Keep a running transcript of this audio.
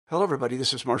Hello, everybody.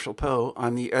 This is Marshall Poe.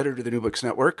 I'm the editor of the New Books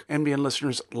Network. NBN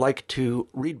listeners like to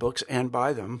read books and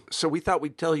buy them. So we thought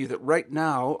we'd tell you that right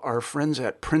now, our friends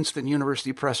at Princeton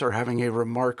University Press are having a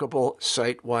remarkable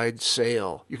site-wide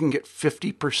sale. You can get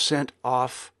 50%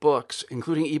 off books,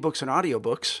 including ebooks and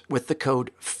audiobooks, with the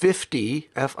code 50,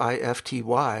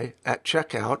 F-I-F-T-Y, at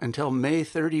checkout until May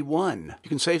 31. You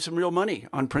can save some real money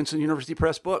on Princeton University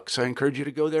Press books. I encourage you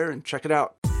to go there and check it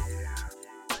out.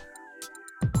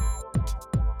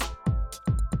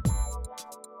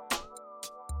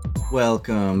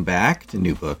 Welcome back to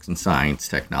New Books in Science,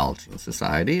 Technology, and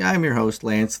Society. I'm your host,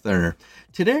 Lance Thurner.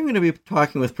 Today I'm going to be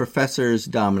talking with Professors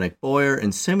Dominic Boyer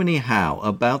and Simony Howe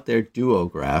about their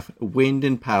duograph, Wind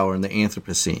and Power in the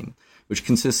Anthropocene, which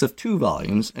consists of 2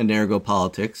 volumes,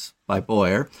 Energopolitics by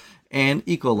Boyer and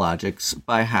Ecologics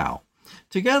by Howe.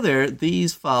 Together,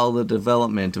 these follow the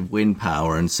development of wind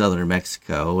power in southern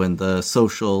Mexico and the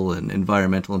social and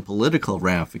environmental and political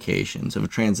ramifications of a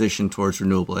transition towards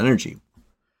renewable energy.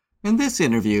 In this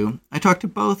interview, I talked to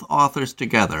both authors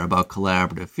together about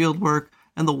collaborative fieldwork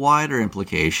and the wider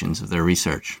implications of their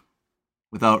research.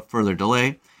 Without further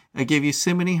delay, I give you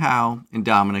Simony Howe and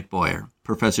Dominic Boyer,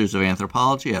 professors of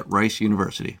anthropology at Rice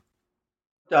University.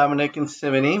 Dominic and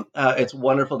Simony, it's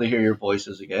wonderful to hear your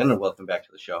voices again, and welcome back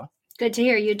to the show. Good to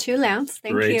hear you too, Lance.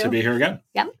 Thank you. Great to be here again.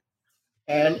 Yep.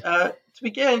 And to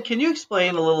begin, can you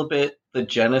explain a little bit the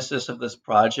genesis of this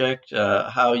project,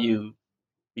 how you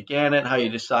began it, how you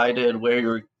decided where you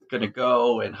were going to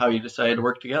go, and how you decided to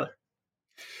work together?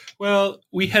 Well,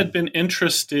 we had been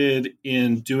interested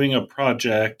in doing a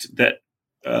project that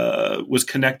was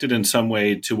connected in some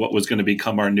way to what was going to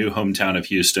become our new hometown of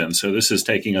Houston. So this is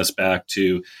taking us back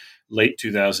to late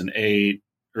 2008,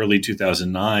 early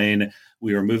 2009.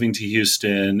 We were moving to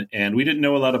Houston, and we didn't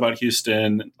know a lot about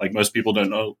Houston. Like most people don't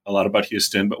know a lot about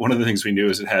Houston, but one of the things we knew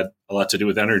is it had a lot to do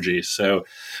with energy. So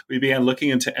we began looking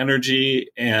into energy,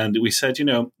 and we said,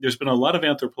 there's been a lot of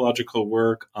anthropological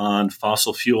work on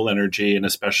fossil fuel energy, and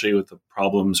especially with the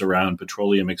problems around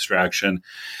petroleum extraction.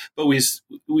 But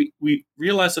we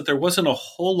realized that there wasn't a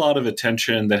whole lot of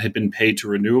attention that had been paid to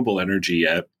renewable energy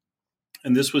yet.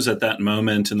 And this was at that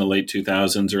moment in the late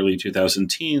 2000s, early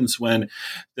 2010s, when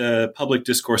the public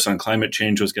discourse on climate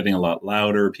change was getting a lot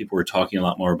louder. People were talking a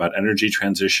lot more about energy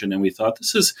transition. And we thought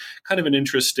this is kind of an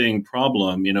interesting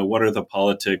problem. What are the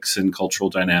politics and cultural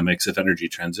dynamics of energy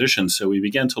transition? So we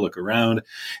began to look around,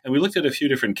 and we looked at a few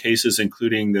different cases,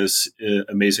 including this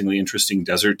amazingly interesting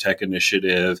Desert Tech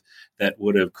initiative that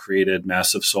would have created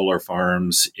massive solar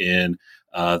farms in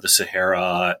the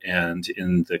Sahara and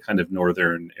in the kind of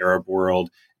northern Arab world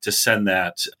to send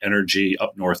that energy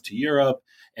up north to Europe.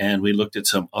 And we looked at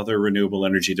some other renewable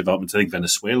energy developments. I think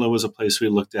Venezuela was a place we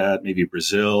looked at, maybe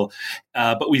Brazil.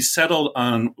 But we settled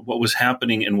on what was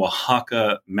happening in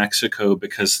Oaxaca, Mexico,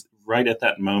 because right at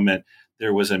that moment,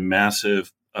 there was a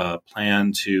massive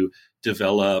plan to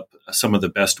develop some of the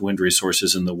best wind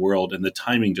resources in the world. And the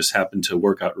timing just happened to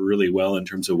work out really well in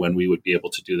terms of when we would be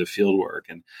able to do the field work.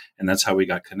 And that's how we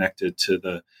got connected to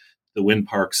the wind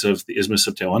parks of the Isthmus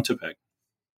of Tehuantepec.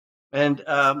 And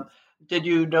did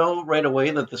you know right away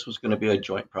that this was going to be a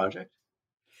joint project?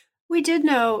 We did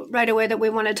know right away that we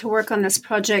wanted to work on this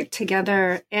project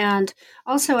together. And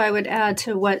also I would add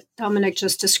to what Dominic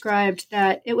just described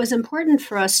that it was important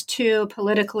for us to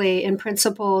politically, in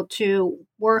principle, to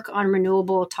work on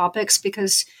renewable topics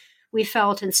because we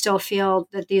felt and still feel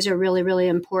that these are really, really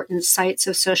important sites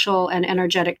of social and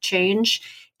energetic change.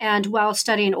 And while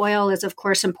studying oil is, of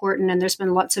course, important, and there's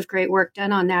been lots of great work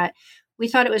done on that, we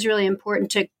thought it was really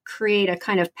important to create a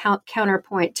kind of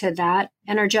counterpoint to that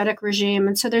energetic regime.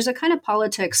 And so there's a kind of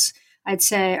politics, I'd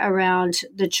say, around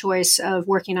the choice of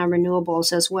working on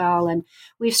renewables as well. And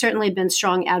we've certainly been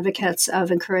strong advocates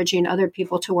of encouraging other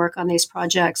people to work on these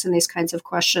projects and these kinds of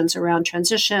questions around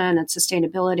transition and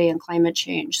sustainability and climate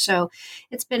change. So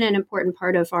it's been an important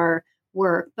part of our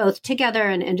work, both together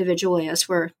and individually as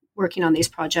we're working on these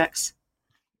projects.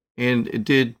 And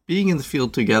did being in the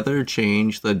field together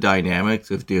change the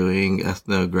dynamics of doing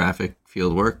ethnographic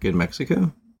fieldwork in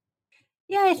Mexico?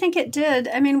 Yeah, I think it did.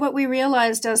 I mean, what we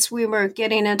realized as we were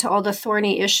getting into all the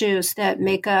thorny issues that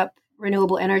make up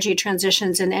renewable energy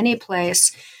transitions in any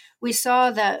place, we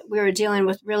saw that we were dealing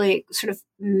with really sort of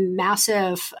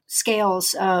massive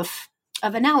scales of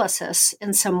analysis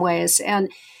in some ways.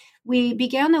 And we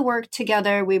began the work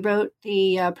together. We wrote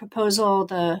the proposal,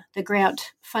 the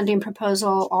grant funding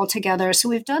proposal all together. So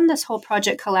we've done this whole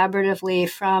project collaboratively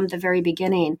from the very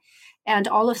beginning. And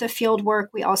all of the field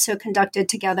work we also conducted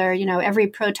together, every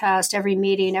protest, every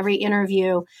meeting, every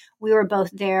interview, we were both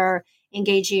there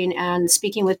engaging and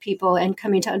speaking with people and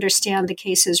coming to understand the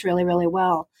cases really, really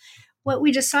well. what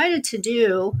we decided to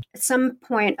do at some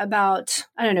point about,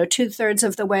 2/3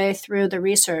 of the way through the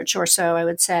research or so, I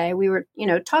would say, we were,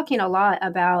 talking a lot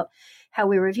about how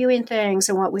we were viewing things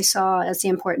and what we saw as the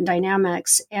important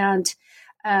dynamics. And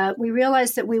we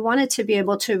realized that we wanted to be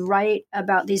able to write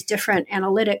about these different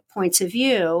analytic points of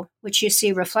view, which you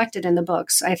see reflected in the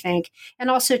books, I think, and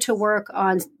also to work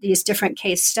on these different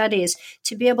case studies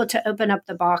to be able to open up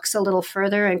the box a little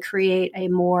further and create a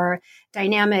more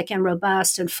dynamic and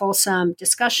robust and fulsome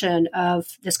discussion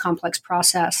of this complex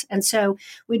process. And so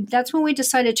that's when we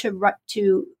decided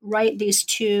to write these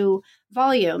two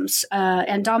volumes.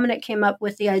 And Dominic came up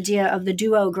with the idea of the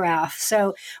duograph.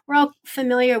 So we're all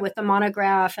familiar with the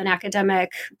monograph, an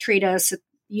academic treatise,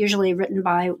 usually written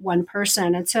by one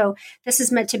person. And so this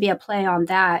is meant to be a play on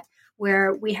that,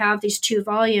 where we have these two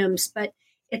volumes, but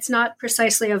it's not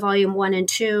precisely a volume 1 and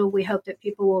 2. We hope that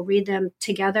people will read them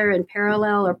together in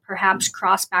parallel or perhaps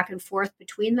cross back and forth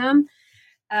between them.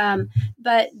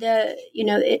 But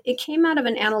it came out of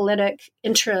an analytic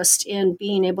interest in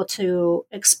being able to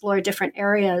explore different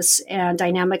areas and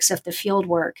dynamics of the field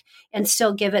work and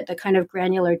still give it the kind of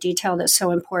granular detail that's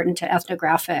so important to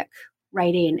ethnographic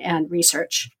writing and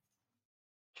research.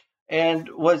 And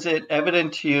was it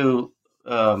evident to you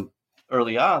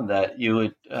early on that you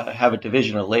would have a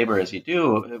division of labor as you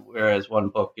do, whereas one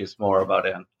book is more about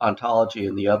ontology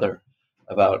and the other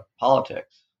about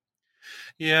politics?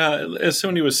 Yeah, as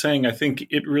Sony was saying, I think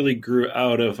it really grew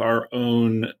out of our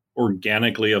own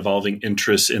organically evolving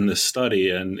interests in this study.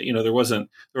 And, there were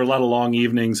a lot of long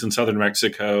evenings in southern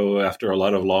Mexico after a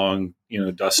lot of long,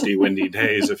 dusty, windy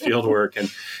days of field work.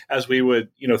 And as we would,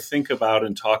 think about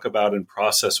and talk about and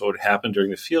process what would happen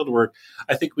during the field work,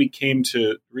 I think we came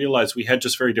to realize we had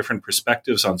just very different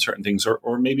perspectives on certain things,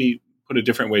 or maybe put a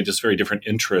different way, just very different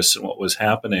interests in what was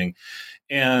happening.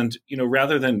 And,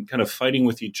 rather than kind of fighting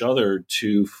with each other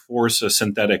to force a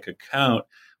synthetic account,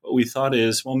 what we thought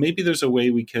is, well, maybe there's a way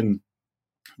we can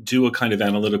do a kind of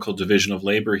analytical division of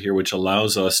labor here, which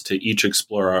allows us to each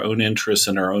explore our own interests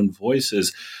and our own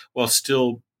voices while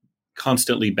still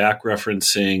constantly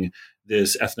back-referencing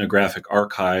this ethnographic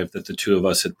archive that the two of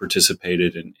us had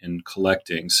participated in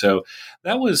collecting. So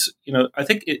that was, I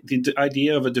think the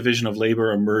idea of a division of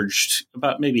labor emerged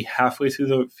about maybe halfway through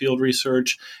the field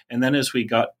research. And then as we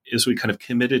kind of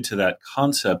committed to that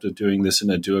concept of doing this in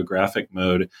a duographic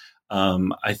mode,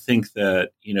 I think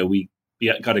that, we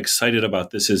got excited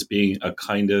about this as being a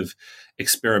kind of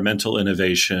experimental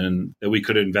innovation that we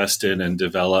could invest in and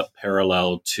develop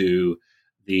parallel to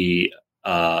the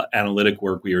analytic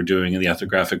work we were doing and the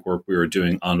ethnographic work we were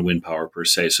doing on wind power per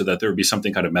se, so that there would be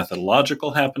something kind of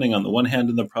methodological happening on the one hand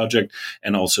in the project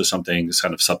and also something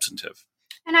kind of substantive.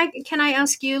 And can I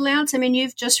ask you, Lance? I mean,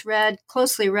 you've just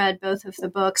closely read both of the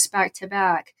books back to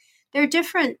back. They're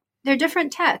different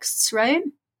texts, right?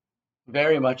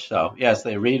 Very much so. Yes,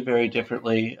 they read very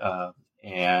differently,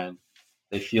 and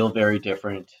they feel very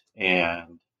different.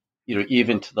 And,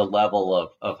 even to the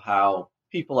level of how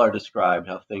people are described,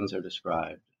 how things are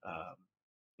described,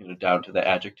 down to the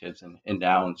adjectives and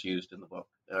nouns used in the book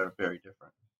are very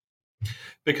different.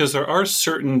 Because there are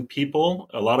certain people,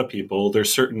 a lot of people,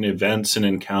 there's certain events and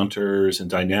encounters and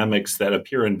dynamics that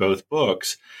appear in both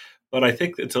books. But I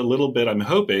think it's a little bit, I'm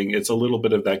hoping it's a little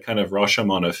bit of that kind of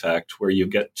Rashomon effect where you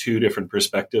get two different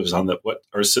perspectives on what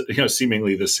are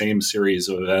seemingly the same series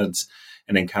of events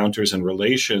and encounters and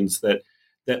relations that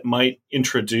might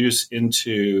introduce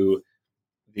into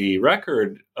the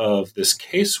record of this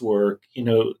casework,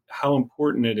 how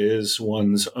important it is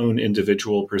one's own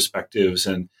individual perspectives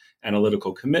and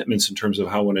analytical commitments in terms of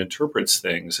how one interprets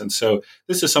things. And so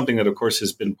this is something that, of course,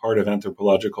 has been part of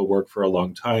anthropological work for a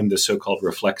long time, this so-called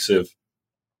reflexive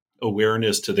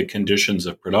awareness to the conditions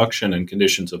of production and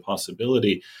conditions of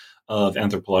possibility of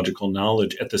anthropological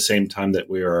knowledge at the same time that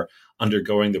we are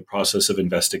undergoing the process of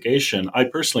investigation. I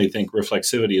personally think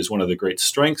reflexivity is one of the great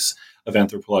strengths of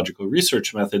anthropological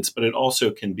research methods, but it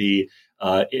also can be,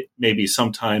 it maybe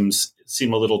sometimes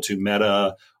seem a little too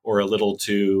meta or a little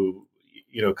too,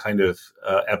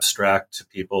 abstract to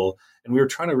people. And we were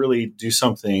trying to really do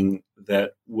something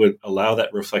that would allow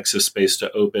that reflexive space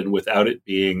to open without it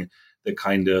being the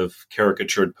kind of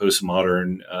caricatured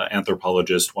postmodern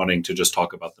anthropologist wanting to just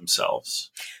talk about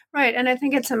themselves. Right. And I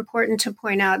think it's important to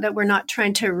point out that we're not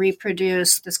trying to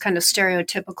reproduce this kind of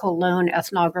stereotypical lone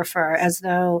ethnographer as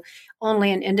though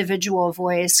only an individual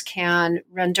voice can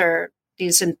render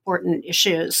these important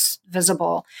issues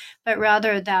visible, but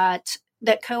rather that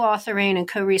co-authoring and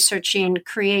co-researching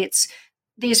creates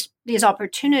these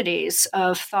opportunities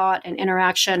of thought and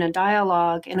interaction and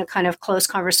dialogue in a kind of close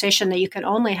conversation that you can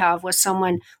only have with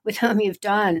someone with whom you've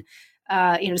done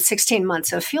 16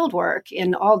 months of field work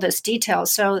in all this detail.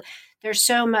 So there's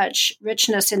so much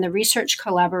richness in the research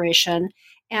collaboration.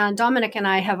 And Dominic and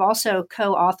I have also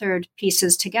co-authored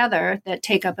pieces together that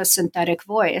take up a synthetic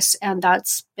voice, and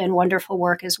that's been wonderful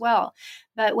work as well.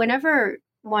 But whenever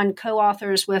one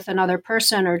co-authors with another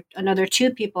person or another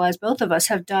two people, as both of us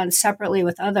have done separately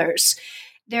with others,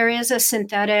 there is a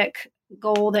synthetic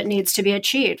goal that needs to be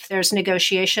achieved. There's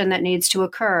negotiation that needs to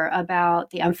occur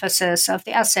about the emphasis of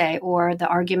the essay or the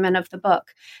argument of the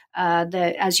book.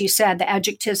 As you said, the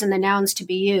adjectives and the nouns to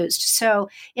be used. So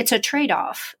it's a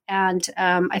trade-off. And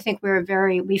I think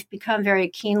we've become very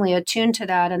keenly attuned to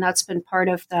that. And that's been part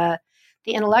of the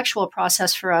intellectual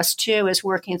process for us too, is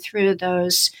working through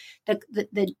those,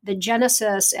 the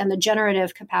genesis and the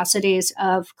generative capacities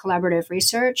of collaborative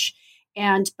research,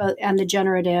 and the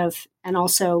generative and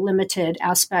also limited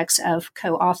aspects of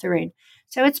co-authoring.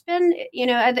 So it's been,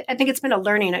 I think it's been a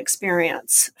learning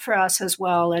experience for us as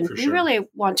well. And we really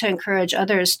want to encourage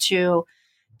others to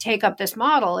take up this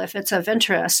model if it's of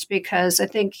interest, because I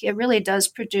think it really does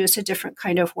produce a different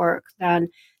kind of work than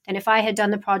if I had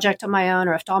done the project on my own,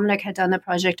 or if Dominic had done the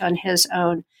project on his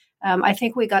own. I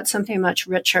think we got something much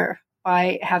richer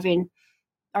by having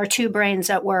our two brains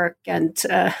at work and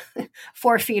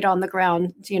 4 feet on the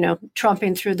ground,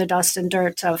 tromping through the dust and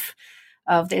dirt of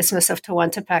the Isthmus of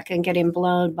Tehuantepec and getting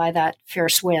blown by that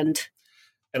fierce wind.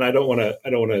 And I don't want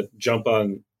to jump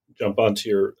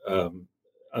onto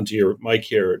your mic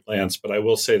here, Lance, but I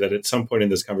will say that at some point in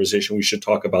this conversation, we should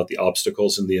talk about the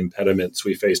obstacles and the impediments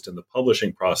we faced in the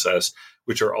publishing process,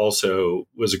 which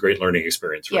was a great learning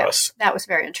experience for us. That was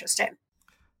very interesting.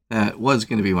 That was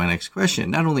going to be my next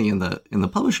question. Not only in the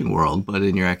publishing world, but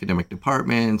in your academic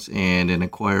departments and in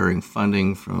acquiring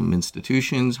funding from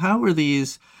institutions, how are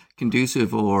these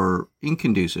conducive or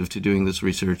inconducive to doing this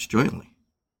research jointly?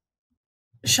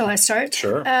 Shall I start?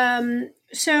 Sure.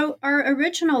 So our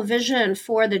original vision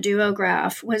for the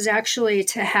duograph was actually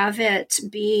to have it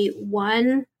be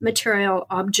one material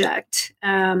object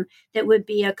that would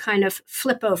be a kind of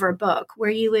flip over book where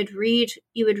you would read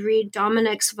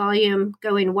Dominic's volume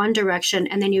going one direction,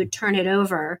 and then you would turn it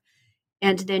over,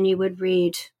 and then you would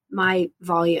read my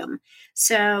volume.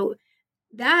 So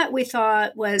that we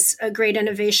thought was a great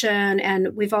innovation,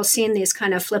 and we've all seen these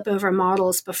kind of flip over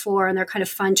models before, and they're kind of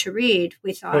fun to read.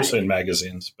 We thought mostly in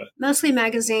magazines,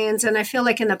 and I feel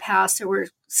like in the past there were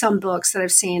some books that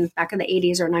I've seen back in the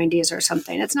 80s or 90s or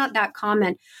something. It's not that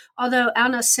common, although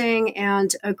Anna Singh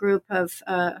and a group of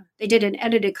they did an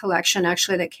edited collection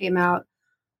actually that came out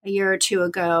a year or two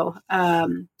ago.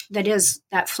 That is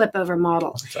that flip over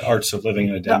model. It's the Arts of Living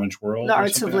in a Damaged World. The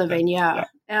Arts of Living, yeah.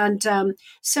 And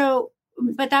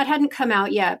but that hadn't come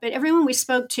out yet. But everyone we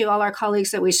spoke to, all our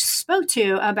colleagues that we spoke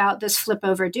to about this flip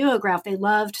over duograph, they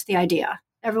loved the idea.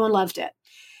 Everyone loved it.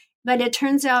 But it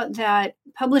turns out that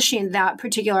publishing that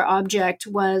particular object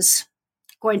was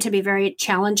going to be very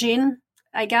challenging,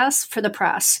 I guess, for the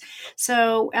press.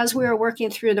 So as we were working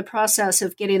through the process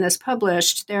of getting this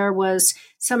published, there was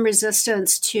some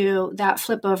resistance to that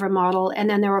flip over model. And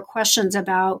then there were questions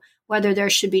about whether there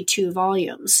should be 2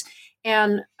 volumes.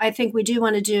 And I think we do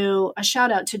want to do a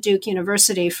shout out to Duke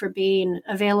University for being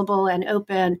available and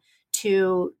open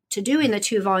to doing the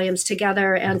 2 volumes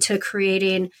together and to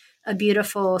creating a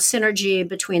beautiful synergy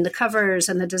between the covers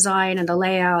and the design and the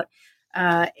layout,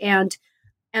 and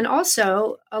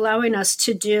also allowing us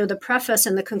to do the preface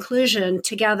and the conclusion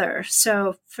together.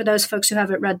 So for those folks who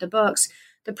haven't read the books,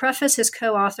 the preface is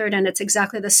co-authored and it's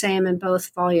exactly the same in both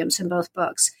volumes, in both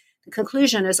books. The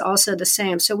conclusion is also the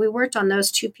same. So we worked on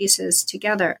those 2 pieces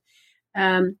together.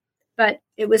 But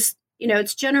it was,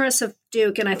 it's generous of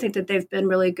Duke, and I think that they've been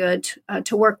really good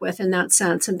to work with in that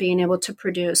sense and being able to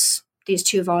produce these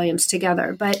 2 volumes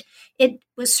together. But it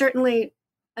was certainly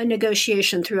a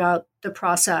negotiation throughout the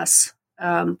process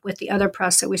with the other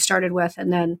press that we started with,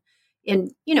 and then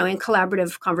in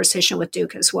collaborative conversation with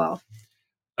Duke as well.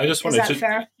 I just wanted to.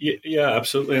 Fair? Yeah,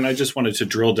 absolutely. And I just wanted to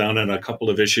drill down on a couple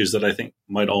of issues that I think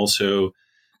might also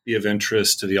be of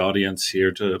interest to the audience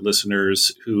here, to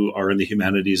listeners who are in the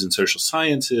humanities and social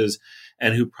sciences,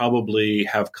 and who probably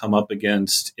have come up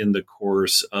against in the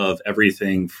course of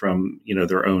everything from,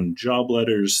 their own job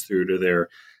letters through to their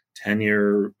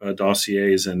tenure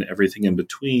dossiers and everything in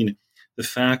between, the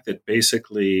fact that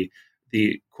basically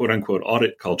the quote unquote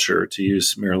audit culture, to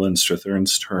use Marilyn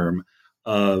Strathern's term,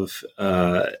 of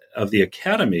the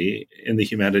academy in the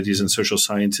humanities and social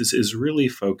sciences is really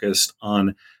focused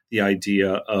on the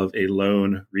idea of a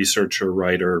lone researcher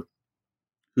writer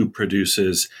who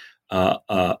produces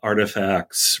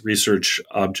artifacts, research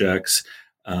objects,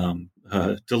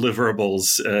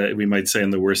 deliverables, we might say in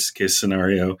the worst case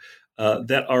scenario,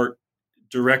 that are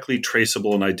directly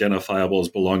traceable and identifiable as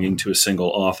belonging to a single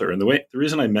author. And the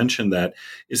reason I mentioned that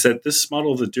is that this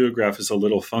model of the duograph is a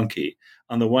little funky.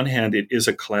 On the one hand, it is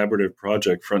a collaborative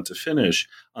project front to finish.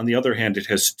 On the other hand, it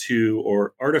has two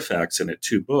artifacts in it,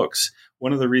 two books.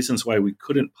 One of the reasons why we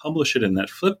couldn't publish it in that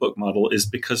flipbook model is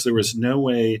because there was no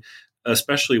way,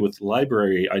 especially with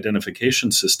library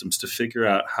identification systems, to figure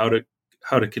out how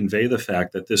to convey the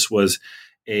fact that this was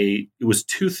it was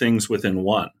two things within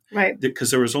one. Right.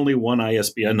 Because there was only one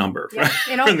ISBN number. Yeah,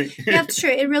 that's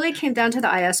true. It really came down to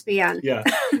the ISBN. Yeah.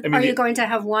 Are you going to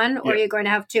have one or are you going to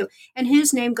have two? And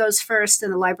whose name goes first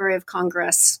in the Library of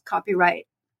Congress copyright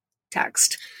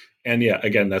text? And yeah,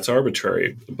 again, that's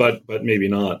arbitrary, but maybe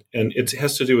not. And it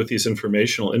has to do with these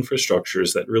informational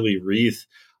infrastructures that really wreath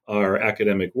our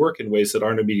academic work in ways that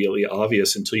aren't immediately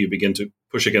obvious until you begin to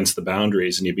push against the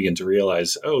boundaries and you begin to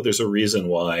realize, oh, there's a reason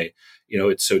why,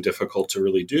 it's so difficult to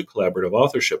really do collaborative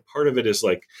authorship. Part of it is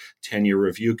like tenure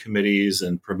review committees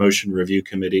and promotion review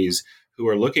committees who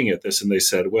are looking at this, and they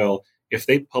said, well, if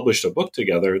they published a book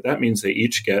together, that means they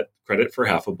each get credit for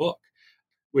half a book,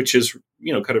 which is,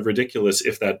 kind of ridiculous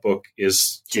if that book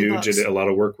is huge and a lot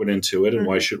of work went into it. And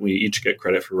why shouldn't we each get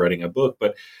credit for writing a book?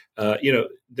 But,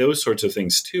 those sorts of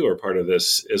things, too, are part of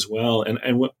this as well.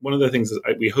 And one of the things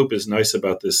that we hope is nice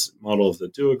about this model of the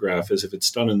duograph is if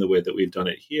it's done in the way that we've done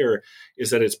it here,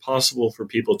 is that it's possible for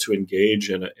people to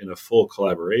engage in a full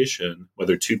collaboration,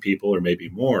 whether two people or maybe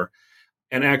more,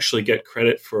 and actually get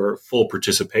credit for full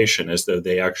participation as though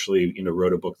they actually,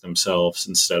 wrote a book themselves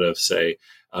instead of, say,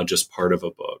 just part of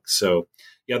a book. So,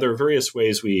 yeah, there are various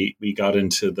ways we got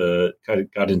into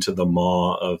the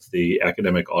maw of the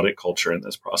academic audit culture in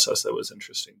this process that was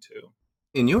interesting too.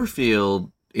 In your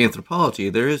field, anthropology,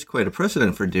 there is quite a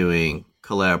precedent for doing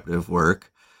collaborative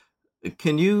work.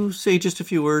 Can you say just a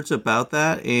few words about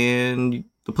that and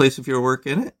the place of your work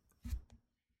in it?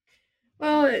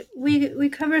 Well, we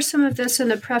cover some of this in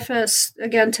the preface,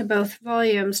 again, to both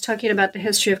volumes, talking about the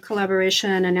history of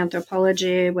collaboration and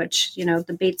anthropology, which,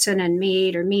 the Bateson and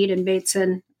Mead, or Mead and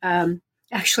Bateson.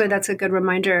 Actually, that's a good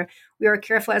reminder. We were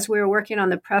careful as we were working on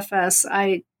the preface.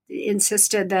 I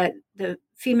insisted that the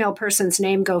female person's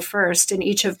name go first in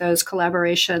each of those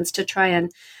collaborations to try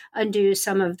and undo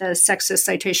some of the sexist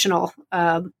citational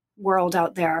world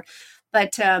out there.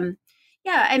 But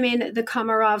the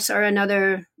Komarovs are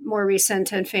another more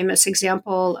recent and famous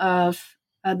example of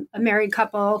a married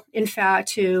couple, in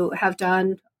fact, who have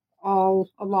done a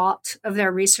lot of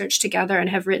their research together and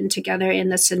have written together in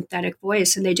the synthetic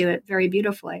voice, and they do it very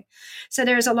beautifully. So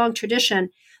there's a long tradition.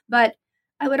 But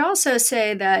I would also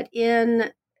say that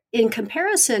in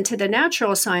comparison to the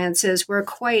natural sciences, we're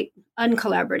quite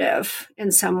uncollaborative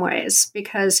in some ways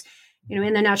because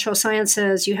in the natural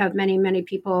sciences, you have many, many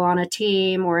people on a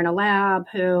team or in a lab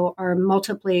who are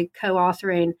multiply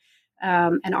co-authoring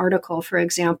an article, for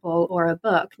example, or a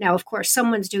book. Now, of course,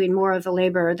 someone's doing more of the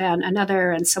labor than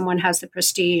another, and someone has the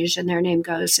prestige and their name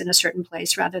goes in a certain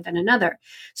place rather than another.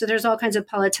 So there's all kinds of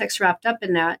politics wrapped up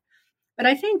in that. But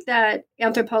I think that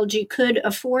anthropology could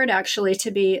afford actually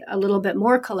to be a little bit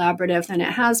more collaborative than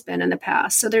it has been in the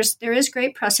past. So there is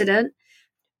great precedent,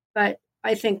 but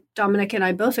I think Dominic and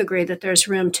I both agree that there's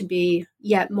room to be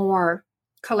yet more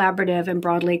collaborative and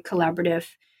broadly collaborative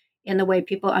in the way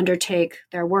people undertake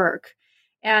their work.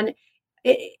 And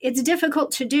it's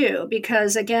difficult to do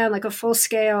because, again, like a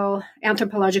full-scale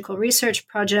anthropological research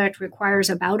project requires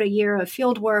about a year of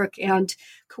field work, and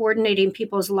coordinating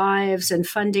people's lives and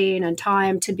funding and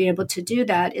time to be able to do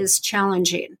that is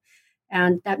challenging.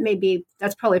 And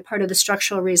that's probably part of the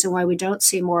structural reason why we don't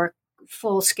see more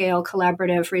full-scale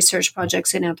collaborative research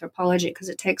projects in anthropology, because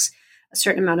it takes a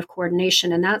certain amount of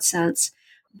coordination in that sense.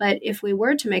 But if we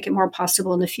were to make it more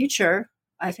possible in the future,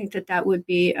 I think that would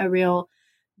be a real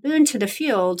boon to the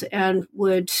field and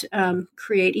would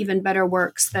create even better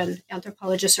works than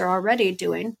anthropologists are already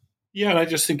doing. Yeah, and I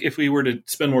just think if we were to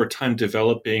spend more time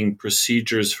developing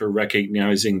procedures for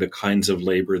recognizing the kinds of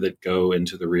labor that go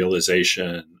into the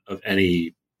realization of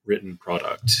any written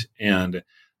product, and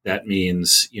that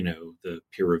means, the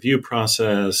peer review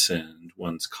process and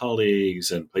one's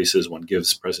colleagues and places one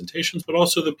gives presentations, but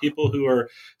also the people who are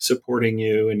supporting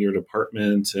you in your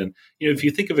department. And, if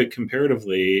you think of it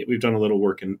comparatively, we've done a little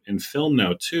work in film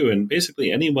now too. And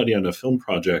basically anybody on a film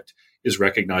project is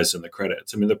recognized in the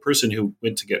credits. I mean, the person who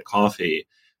went to get coffee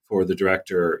for the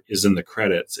director is in the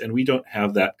credits. And we don't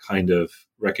have that kind of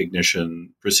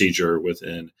recognition procedure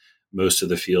within most of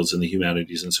the fields in the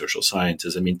humanities and social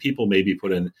sciences. I mean, people may be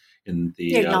put in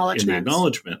the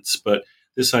acknowledgments, but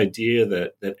this idea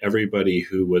that everybody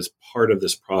who was part of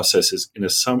this process is in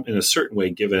a certain way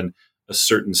given a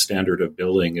certain standard of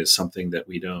billing is something that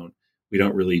we don't we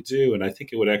don't really do. And I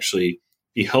think it would actually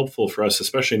be helpful for us,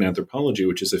 especially in anthropology,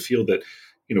 which is a field that,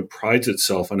 prides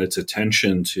itself on its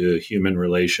attention to human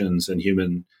relations and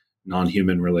human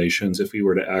non-human relations. If we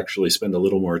were to actually spend a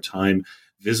little more time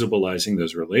visibilizing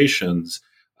those relations,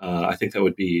 I think that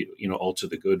would be, all to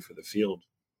the good for the field.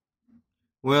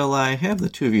 Well, I have the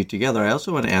two of you together. I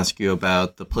also want to ask you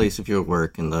about the place of your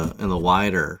work in the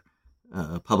wider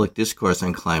public discourse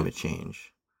on climate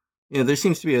change. There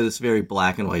seems to be this very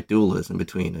black and white dualism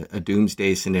between a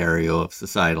doomsday scenario of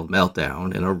societal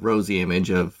meltdown and a rosy image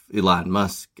of Elon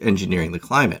Musk engineering the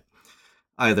climate.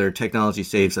 Either technology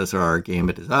saves us or our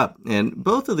gambit is up. And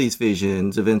both of these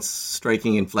visions evince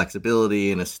striking inflexibility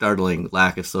and a startling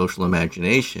lack of social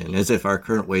imagination, as if our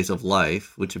current ways of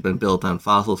life, which have been built on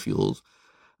fossil fuels,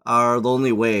 are the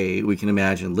only way we can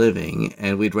imagine living,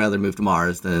 and we'd rather move to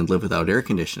Mars than live without air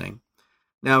conditioning.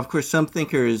 Now, of course, some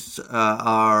thinkers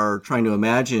are trying to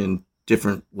imagine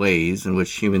different ways in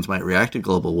which humans might react to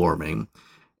global warming,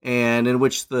 and in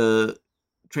which the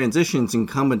transitions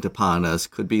incumbent upon us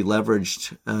could be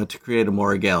leveraged to create a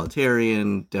more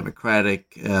egalitarian,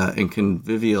 democratic, and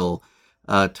convivial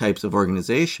types of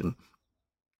organization.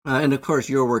 And of course,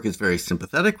 your work is very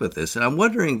sympathetic with this. And I'm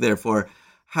wondering, therefore,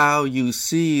 how you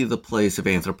see the place of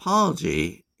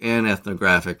anthropology and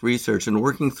ethnographic research in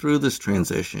working through this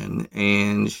transition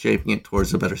and shaping it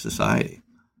towards a better society.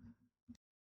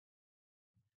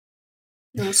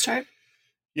 You want to start?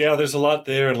 Yeah, there's a lot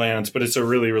there, Lance, but it's a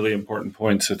really, really important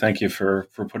point. So thank you for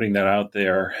putting that out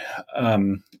there.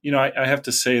 I have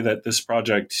to say that this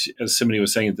project, as Simony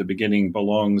was saying at the beginning,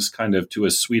 belongs kind of to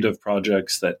a suite of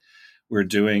projects that we're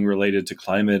doing related to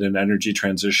climate and energy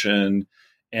transition.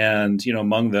 And,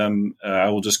 among them, I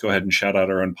will just go ahead and shout out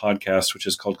our own podcast, which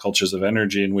is called Cultures of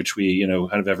Energy, in which we,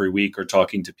 kind of every week are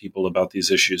talking to people about these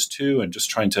issues too, and just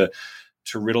trying to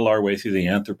riddle our way through the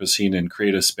Anthropocene and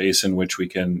create a space in which we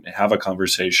can have a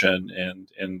conversation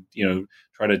and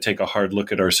try to take a hard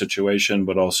look at our situation,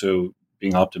 but also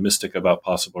being optimistic about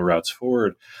possible routes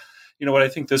forward. What I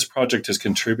think this project has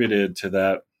contributed to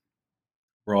that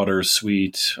broader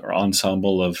suite or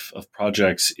ensemble of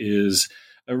projects is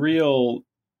a real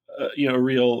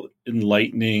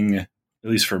enlightening, at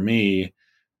least for me,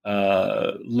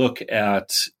 look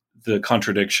at the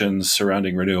contradictions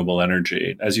surrounding renewable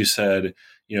energy. As you said,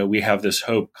 we have this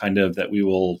hope kind of that we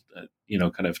will,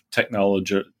 kind of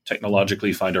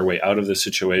technologically find our way out of this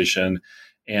situation.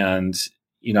 And,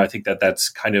 I think that that's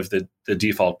kind of the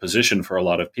default position for a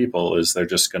lot of people, is they're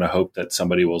just going to hope that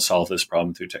somebody will solve this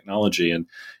problem through technology.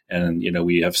 And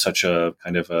we have such a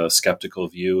kind of a skeptical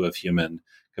view of human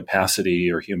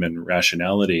capacity or human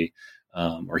rationality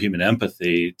or human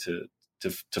empathy to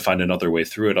find another way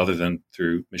through it other than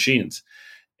through machines.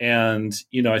 And,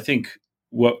 I think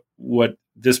what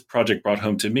this project brought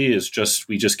home to me is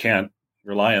we just can't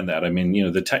rely on that. I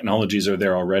mean, the technologies are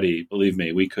there already. Believe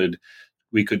me, we could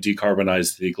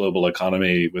decarbonize the global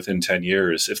economy within 10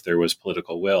 years if there was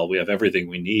political will. We have everything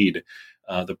we need.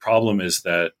 The problem is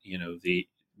that,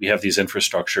 we have these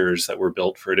infrastructures that were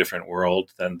built for a different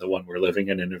world than the one we're living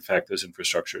in. And in fact, those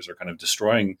infrastructures are kind of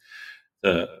destroying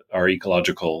our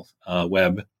ecological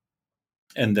web.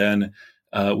 And then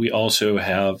we also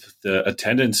have a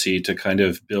tendency to kind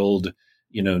of build,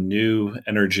 new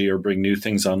energy or bring new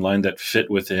things online that fit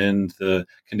within the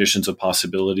conditions of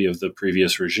possibility of the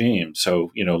previous regime.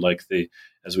 So, like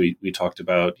as we talked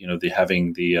about,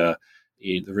 having the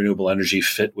renewable energy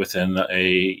fit within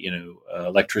a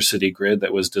electricity grid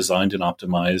that was designed and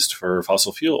optimized for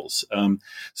fossil fuels.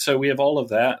 So we have all of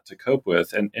that to cope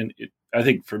with, and I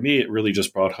think for me it really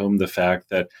just brought home the fact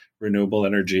that renewable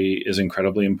energy is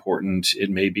incredibly important. It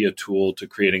may be a tool to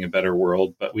creating a better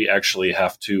world, but we actually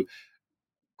have to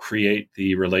create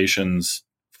the relations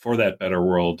for that better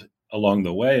world along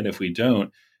the way. And if we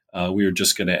don't, we're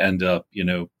just going to end up,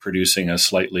 producing a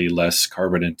slightly less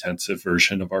carbon intensive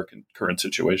version of our current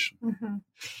situation.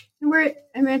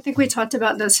 Mm-hmm. I think we talked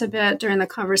about this a bit during the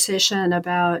conversation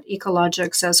about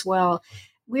ecologics as well.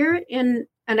 We're in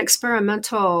an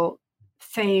experimental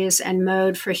phase and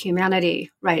mode for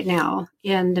humanity right now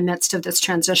in the midst of this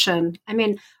transition. I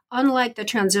mean, unlike the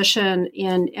transition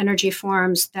in energy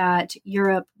forms that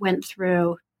Europe went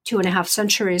through 2.5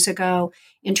 centuries ago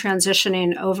in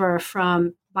transitioning over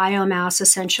from biomass,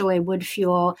 essentially wood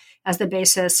fuel, as the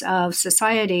basis of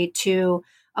society to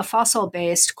a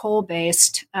fossil-based,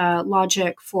 coal-based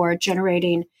logic for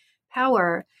generating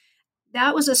power.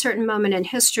 That was a certain moment in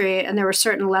history, and there were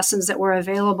certain lessons that were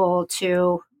available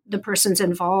to the persons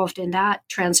involved in that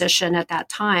transition at that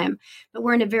time. But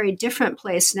we're in a very different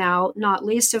place now, not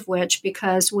least of which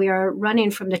because we are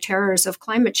running from the terrors of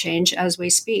climate change as we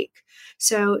speak.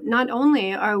 So not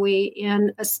only are we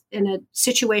in a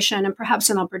situation and perhaps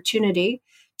an opportunity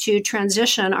to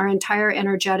transition our entire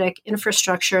energetic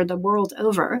infrastructure the world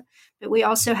over, but we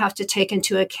also have to take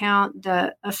into account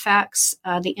the effects,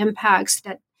 the impacts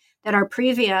that our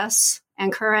previous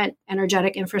and current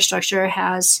energetic infrastructure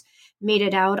has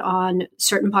meted out on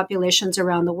certain populations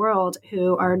around the world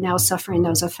who are now suffering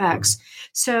those effects.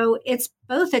 So it's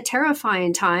both a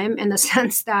terrifying time in the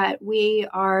sense that we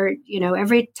are,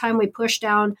 every time we push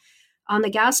down on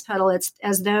the gas pedal, it's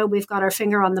as though we've got our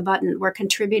finger on the button. We're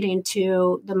contributing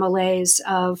to the malaise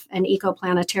of an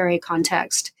ecoplanetary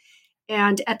context.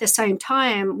 And at the same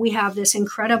time, we have this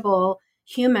incredible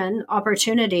human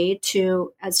opportunity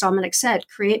to, as Dominic said,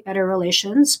 create better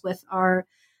relations with our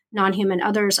non-human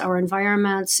others, our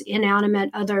environments, inanimate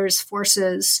others,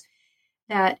 forces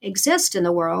that exist in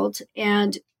the world,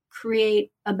 and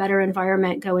create a better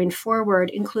environment going forward,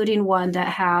 including one that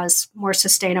has more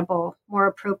sustainable, more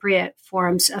appropriate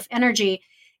forms of energy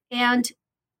and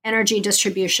energy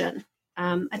distribution.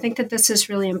 I think that this is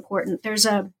really important.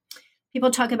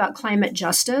 People talk about climate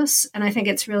justice, and I think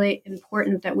it's really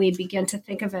important that we begin to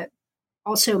think of it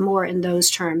also more in those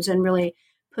terms and really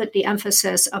put the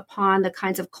emphasis upon the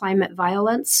kinds of climate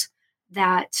violence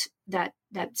that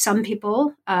some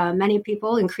people, many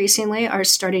people increasingly are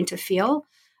starting to feel,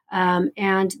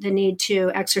 and the need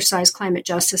to exercise climate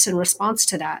justice in response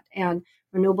to that. And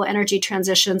renewable energy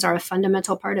transitions are a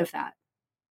fundamental part of that.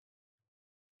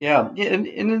 Yeah, and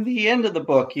in the end of the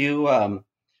book,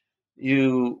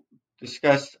 you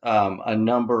discuss a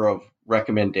number of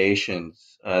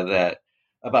recommendations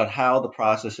about how the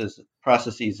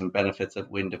processes and benefits of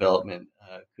wind development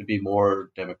could be more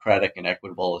democratic and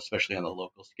equitable, especially on the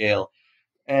local scale.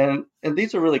 And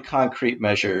these are really concrete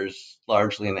measures,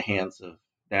 largely in the hands of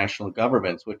national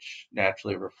governments, which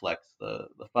naturally reflects the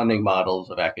funding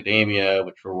models of academia,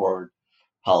 which reward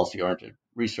policy-oriented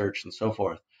research and so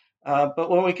forth. But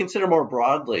when we consider more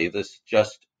broadly this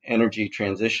just energy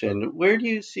transition, where do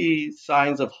you see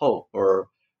signs of hope, or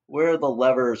where are the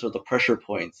levers or the pressure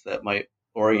points that might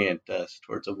orient us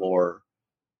towards a more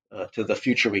to the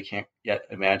future we can't yet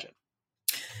imagine?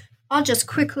 I'll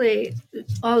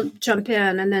jump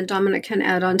in, and then Dominic can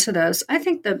add on to this. I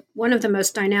think that one of the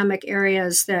most dynamic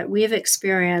areas that we've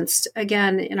experienced,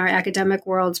 again, in our academic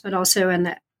worlds, but also in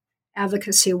the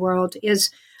advocacy world,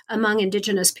 is among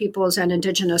Indigenous peoples and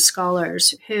Indigenous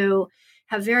scholars who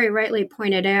have very rightly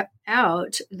pointed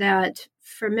out that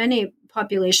for many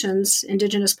populations,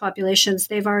 Indigenous populations,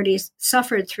 they've already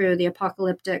suffered through the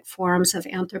apocalyptic forms of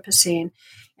Anthropocene.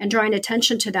 And drawing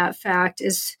attention to that fact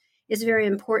is very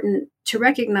important to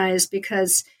recognize,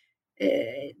 because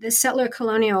the settler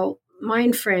colonial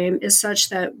mind frame is such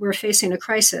that we're facing a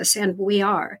crisis, and we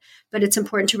are. But it's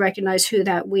important to recognize who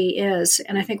that we is.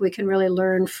 And I think we can really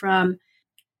learn from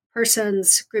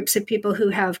groups of people who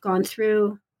have gone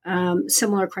through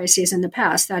similar crises in the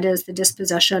past. That is the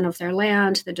dispossession of their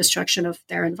land, the destruction of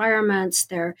their environments,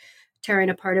 their tearing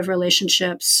apart of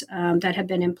relationships that have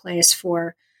been in place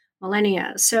for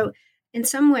millennia. So in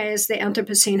some ways, the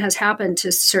Anthropocene has happened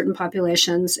to certain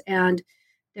populations, and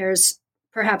there's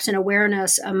perhaps an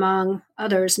awareness among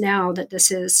others now that this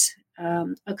is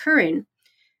occurring.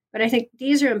 But I think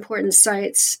these are important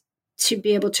sites to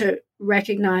be able to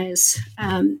recognize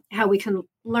how we can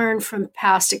learn from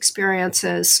past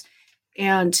experiences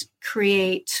and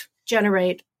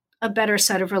generate a better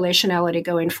set of relationality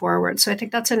going forward. So I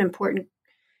think that's an important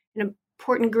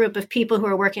group of people who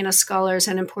are working as scholars,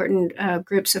 and important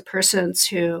groups of persons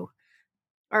who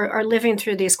are living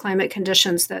through these climate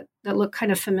conditions that look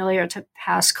kind of familiar to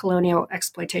past colonial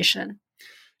exploitation.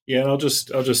 Yeah, and I'll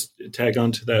just tag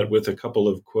on to that with a couple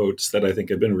of quotes that I think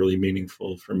have been really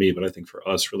meaningful for me, but I think for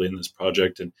us really in this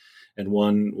project. And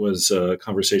one was a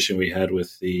conversation we had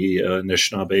with the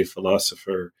Anishinaabe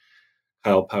philosopher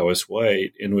Kyle Powys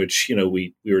White, in which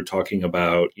we were talking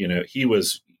about he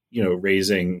was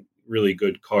raising really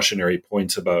good cautionary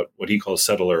points about what he calls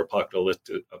settler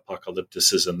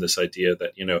apocalypticism, this idea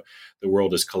that the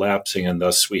world is collapsing, and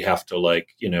thus we have to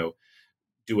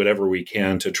do whatever we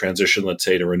can to transition, let's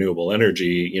say, to renewable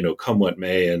energy, come what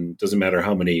may, and doesn't matter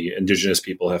how many Indigenous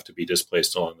people have to be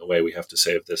displaced along the way, we have to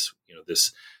save this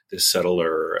this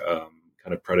settler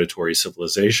kind of predatory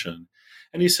civilization.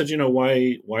 And he said,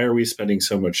 why are we spending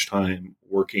so much time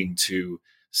working to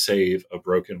save a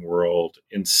broken world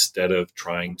instead of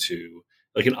trying to,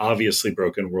 an obviously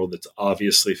broken world that's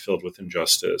obviously filled with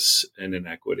injustice and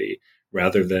inequity,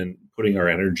 rather than putting our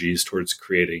energies towards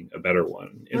creating a better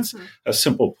one? It's a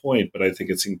simple point, but I think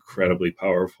it's incredibly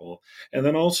powerful. And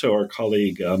then also our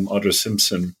colleague, Audra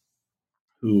Simpson,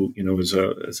 who is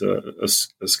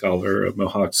a scholar, a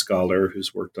Mohawk scholar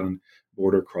who's worked on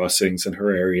border crossings in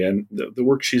her area, and the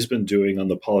work she's been doing on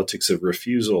the politics of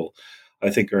refusal, I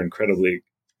think, are incredibly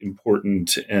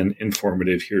important and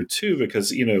informative here too,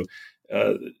 because a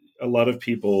lot of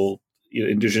people,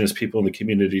 indigenous people in the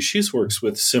community she works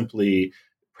with, simply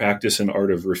practice an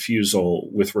art of refusal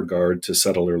with regard to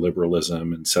settler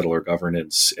liberalism and settler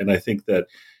governance. And I think that,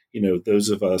 those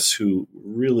of us who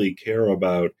really care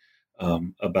about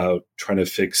trying to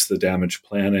fix the damaged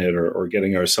planet or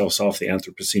getting ourselves off the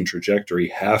Anthropocene trajectory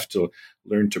have to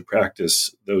learn to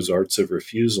practice those arts of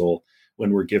refusal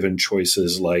when we're given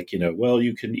choices like, well,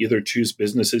 you can either choose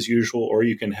business as usual or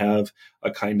you can have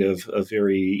a kind of a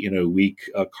very, weak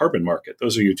carbon market.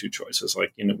 Those are your two choices.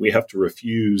 Like, we have to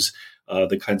refuse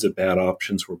the kinds of bad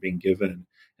options we're being given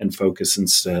and focus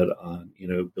instead on,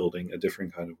 building a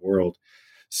different kind of world.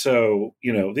 So,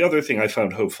 the other thing I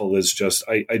found hopeful is just,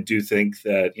 I do think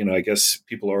that, I guess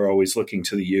people are always looking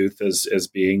to the youth as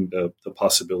being the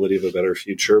possibility of a better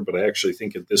future. But I actually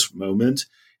think at this moment,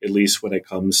 at least when it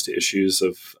comes to issues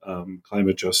of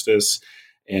climate justice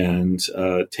and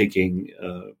taking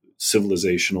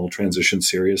civilizational transition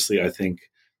seriously, I think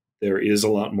there is a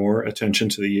lot more attention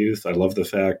to the youth. I love the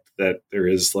fact that there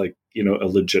is a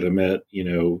legitimate,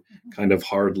 kind of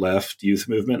hard left youth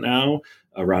movement now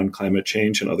around climate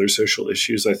change and other social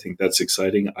issues. I think that's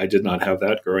exciting. I did not have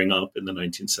that growing up in the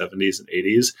 1970s and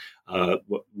 80s,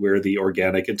 where the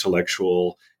organic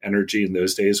intellectual energy in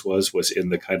those days was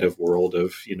in the kind of world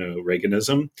of,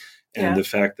 Reaganism. And the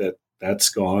fact that that's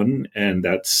gone and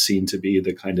that's seen to be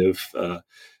the kind of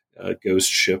ghost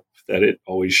ship that it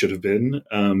always should have been,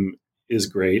 is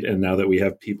great. And now that we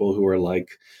have people who are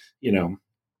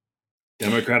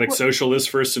democratic socialists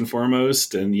first and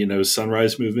foremost, and,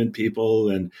 sunrise movement people.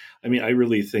 And I mean, I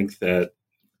really think that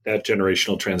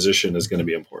generational transition is going to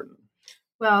be important.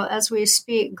 Well, as we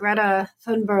speak, Greta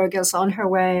Thunberg is on her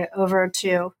way over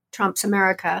to Trump's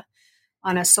America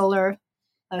on a solar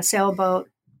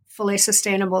sailboat, fully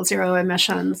sustainable, zero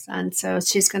emissions. And so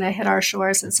she's going to hit our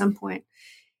shores at some point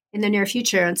in the near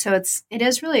future. And so it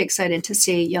is really exciting to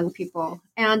see young people.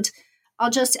 And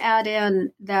I'll just add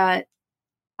in that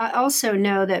I also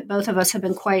know that both of us have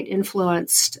been quite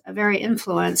very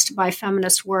influenced by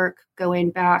feminist work going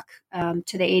back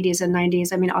to the 80s and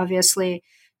 90s. I mean, obviously,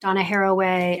 Donna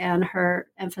Haraway and her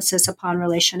emphasis upon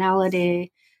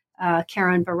relationality,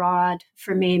 Karen Barad,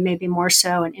 for me, maybe more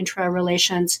so, and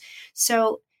intra-relations.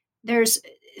 So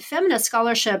feminist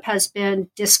scholarship has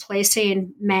been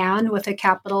displacing man with a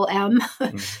capital M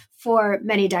for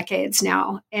many decades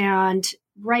now. And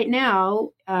right now,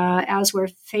 as we're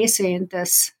facing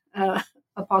this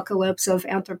apocalypse of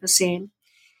Anthropocene,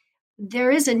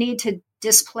 there is a need to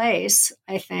displace,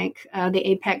 I think, the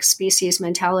apex species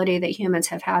mentality that humans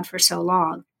have had for so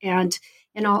long. And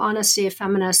in all honesty,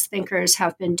 feminist thinkers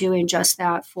have been doing just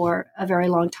that for a very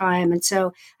long time. And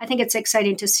so I think it's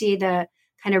exciting to see the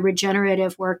kind of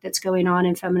regenerative work that's going on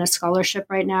in feminist scholarship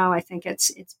right now. I think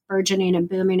it's burgeoning and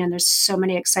booming, and there's so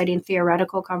many exciting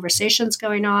theoretical conversations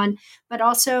going on, but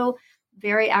also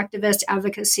very activist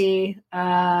advocacy,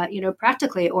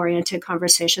 practically oriented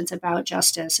conversations about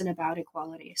justice and about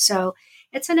equality. So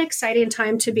it's an exciting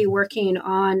time to be working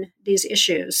on these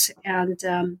issues.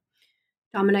 And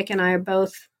Dominic and I are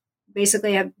both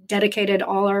basically have dedicated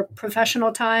all our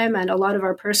professional time and a lot of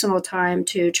our personal time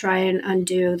to try and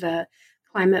undo the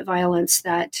climate violence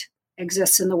that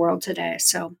exists in the world today.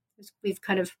 So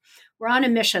we're on a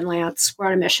mission, Lance. We're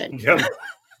on a mission. Yep.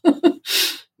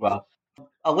 Well,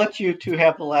 I'll let you two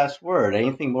have the last word.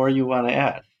 Anything more you want to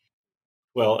add?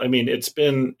 Well, I mean, it's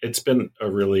been a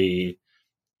really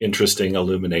interesting,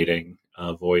 illuminating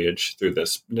voyage through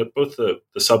this, both the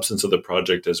substance of the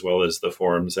project as well as the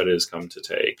forms that it has come to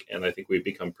take. And I think we've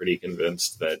become pretty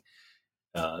convinced that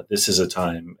this is a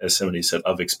time, as somebody said,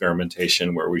 of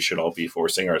experimentation where we should all be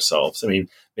forcing ourselves. I mean,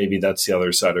 maybe that's the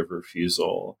other side of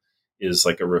refusal, is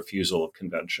like a refusal of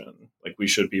convention. Like, we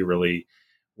should be really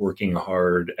working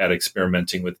hard at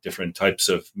experimenting with different types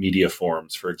of media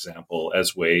forms, for example,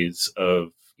 as ways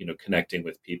of, connecting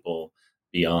with people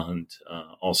beyond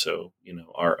also,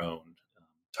 our own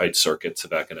tight circuits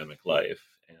of academic life.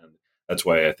 And that's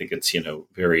why I think it's,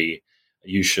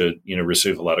 you should,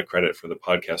 receive a lot of credit for the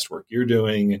podcast work you're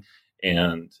doing.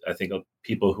 And I think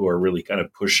people who are really kind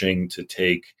of pushing to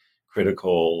take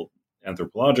critical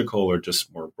anthropological or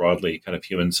just more broadly kind of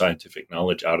human scientific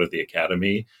knowledge out of the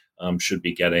academy should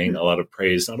be getting a lot of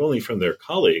praise, not only from their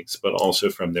colleagues, but also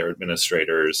from their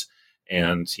administrators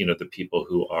and, the people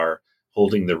who are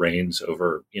holding the reins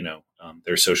over,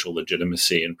 their social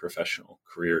legitimacy and professional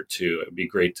career too. It'd be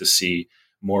great to see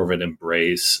more of an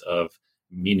embrace of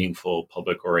meaningful,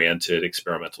 public-oriented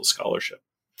experimental scholarship.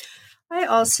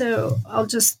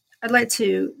 I'd like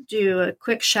to do a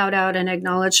quick shout out and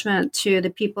acknowledgement to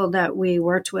the people that we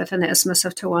worked with in the Isthmus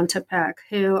of Tehuantepec,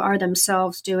 who are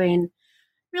themselves doing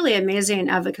really amazing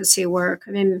advocacy work.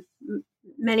 I mean,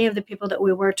 many of the people that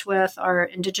we worked with are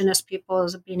indigenous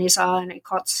peoples, Biniza and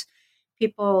Ikots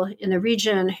people in the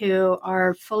region who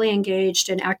are fully engaged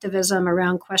in activism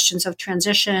around questions of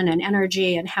transition and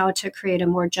energy and how to create a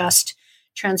more just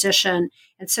transition.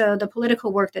 And so the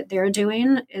political work that they're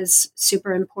doing is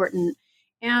super important.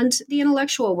 And the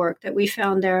intellectual work that we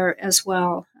found there as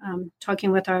well,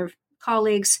 talking with our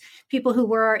colleagues, people who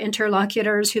were our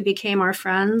interlocutors, who became our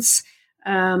friends.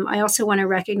 I also want to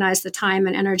recognize the time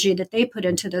and energy that they put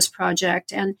into this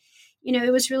project. And,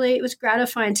 it was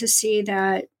gratifying to see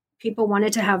that people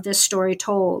wanted to have this story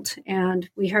told. And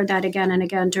we heard that again and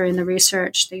again during the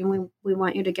research. We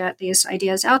want you to get these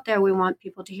ideas out there. We want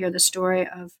people to hear the story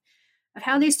of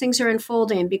how these things are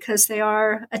unfolding, because they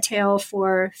are a tale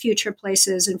for future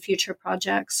places and future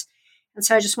projects. And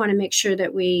so I just want to make sure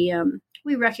that we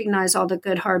recognize all the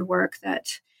good hard work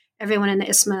that everyone in the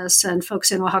Isthmus and folks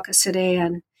in Oaxaca City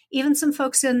and even some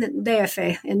folks in the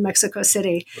DF in Mexico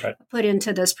City put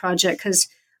into this project, because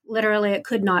literally it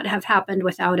could not have happened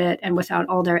without it and without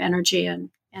all their energy and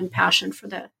passion for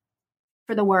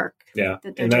the work. Yeah,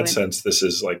 that they're in that doing. sense, this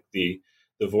is like the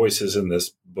voices in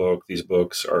this book. These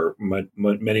books are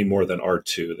many more than art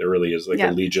too. There really is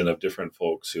a legion of different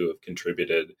folks who have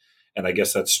contributed. And I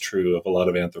guess that's true of a lot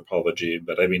of anthropology,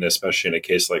 but I mean, especially in a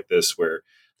case like this where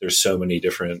there's so many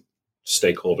different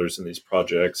stakeholders in these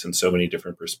projects and so many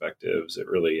different perspectives, it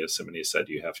really, as somebody said,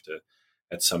 you have to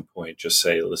at some point just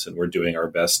say, listen, we're doing our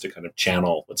best to kind of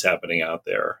channel what's happening out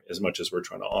there as much as we're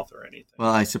trying to author anything. Well,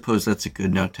 I suppose that's a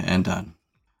good note to end on.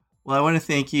 Well, I want to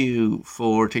thank you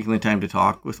for taking the time to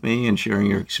talk with me and sharing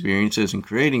your experiences in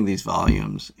creating these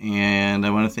volumes. And I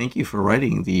want to thank you for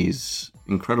writing these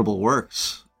incredible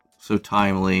works, so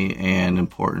timely and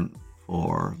important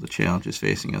for the challenges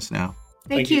facing us now.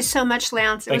 Thank you so much,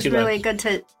 Lance. It was really good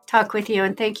to talk with you.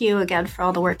 And thank you again for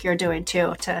all the work you're doing,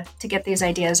 too, to get these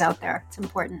ideas out there. It's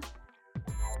important.